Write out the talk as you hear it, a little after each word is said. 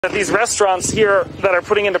That these restaurants here that are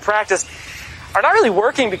putting into practice are not really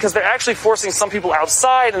working because they're actually forcing some people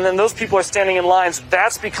outside, and then those people are standing in lines.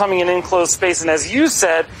 That's becoming an enclosed space. And as you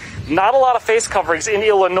said, not a lot of face coverings. In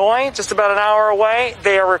Illinois, just about an hour away,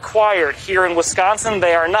 they are required. Here in Wisconsin,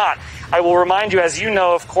 they are not. I will remind you, as you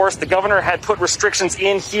know, of course, the governor had put restrictions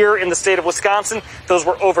in here in the state of Wisconsin. Those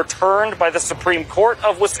were overturned by the Supreme Court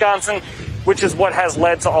of Wisconsin, which is what has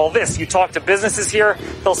led to all this. You talk to businesses here,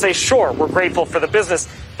 they'll say, sure, we're grateful for the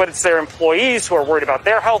business, but it's their employees who are worried about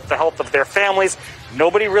their health, the health of their families.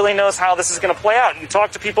 Nobody really knows how this is going to play out. You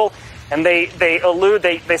talk to people, and they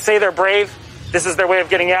say they're brave. This is their way of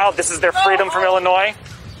getting out. This is their freedom from Illinois,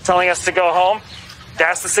 telling us to go home.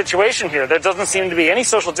 That's the situation here. There doesn't seem to be any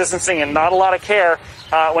social distancing and not a lot of care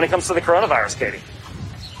when it comes to the coronavirus, Katie.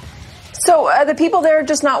 So the people there are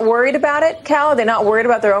just not worried about it, Cal? Are they not worried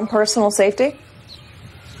about their own personal safety?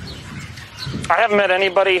 I haven't met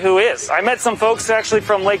anybody who is. I met some folks actually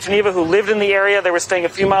from Lake Geneva who lived in the area. They were staying a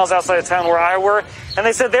few miles outside of town where I were, and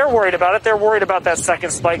they said they're worried about it. They're worried about that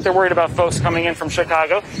second spike. They're worried about folks coming in from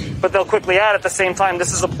Chicago. But they'll quickly add at the same time,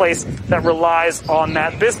 this is a place that relies on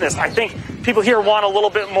that business. I think people here want a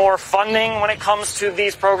little bit more funding when it comes to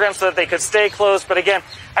these programs so that they could stay closed. But again,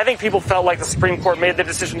 I think people felt like the Supreme Court made the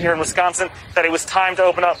decision here in Wisconsin that it was time to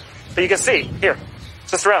open up. But you can see, here,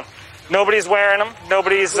 just around. Nobody's wearing them.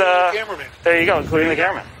 Nobody's, the cameraman. There you go, including the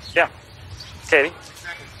cameraman. Yeah. Katie?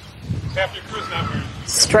 Captain Cruz not wearing.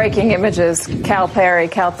 Striking images. Cal Perry.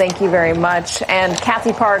 Cal, thank you very much. And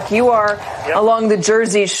Kathy Park, you are along the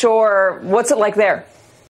Jersey Shore. What's it like there?